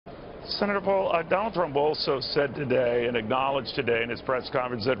Senator Paul, Donald Trump also said today and acknowledged today in his press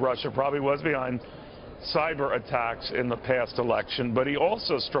conference that Russia probably was behind cyber attacks in the past election, but he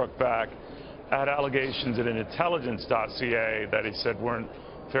also struck back at allegations in an intelligence dossier that he said weren't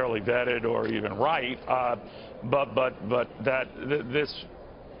fairly vetted or even right, but that this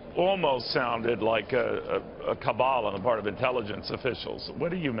almost sounded like a cabal on the part of intelligence officials.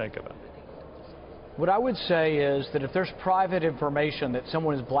 What do you make of that? What I would say is that if there's private information that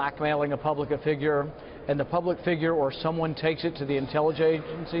someone is blackmailing a public figure, and the public figure or someone takes it to the intelligence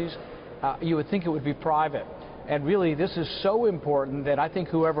agencies, you would think it would be private. And really, this is so important that I think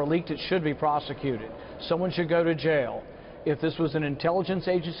whoever leaked it should be prosecuted. Someone should go to jail. If this was an intelligence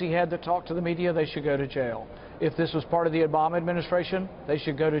agency head that talked to the media, they should go to jail. If this was part of the Obama administration, they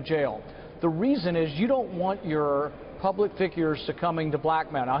should go to jail. The reason is you don't want your public figures succumbing to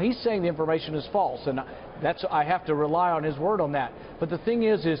blackmail. Now, he's saying the information is false, and I have to rely on his word on that. But the thing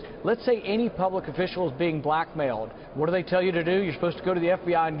is let's say any public official is being blackmailed. What do they tell you to do? You're supposed to go to the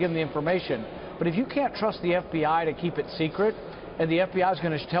FBI and give them the information. But if you can't trust the FBI to keep it secret, and the FBI is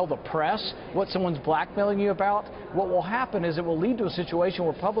going to tell the press what someone's blackmailing you about, what will happen is it will lead to a situation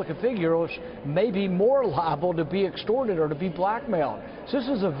where public figures may be more liable to be extorted or to be blackmailed. So this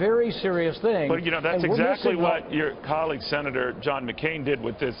is a very serious thing. But, you know, that's exactly what your colleague, Senator John McCain, did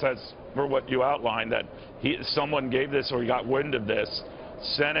with this, as for what you outlined, that someone gave this or he got wind of this,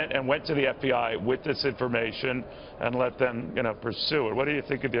 sent it and went to the FBI with this information and let them, pursue it. What do you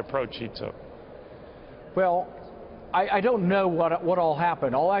think of the approach he took? Well, I don't know what all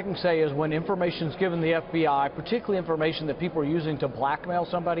happened. All I can say is when information is given to the FBI, particularly information that people are using to blackmail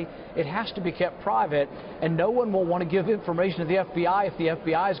somebody, it has to be kept private, and no one will want to give information to the FBI if the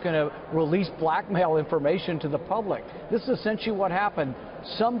FBI is going to release blackmail information to the public. This is essentially what happened.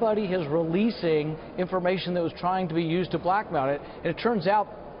 Somebody is releasing information that was trying to be used to blackmail it, and it turns out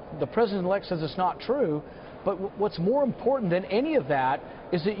the president-elect says it's not true. But what's more important than any of that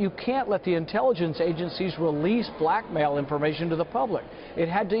is that you can't let the intelligence agencies release blackmail information to the public. It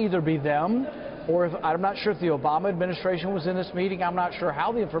had to either be them, or I'm not sure if the Obama administration was in this meeting. I'm not sure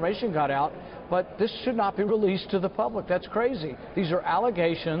how the information got out, but this should not be released to the public. That's crazy. These are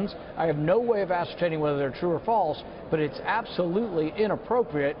allegations. I have no way of ascertaining whether they're true or false, but it's absolutely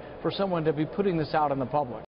inappropriate for someone to be putting this out in the public.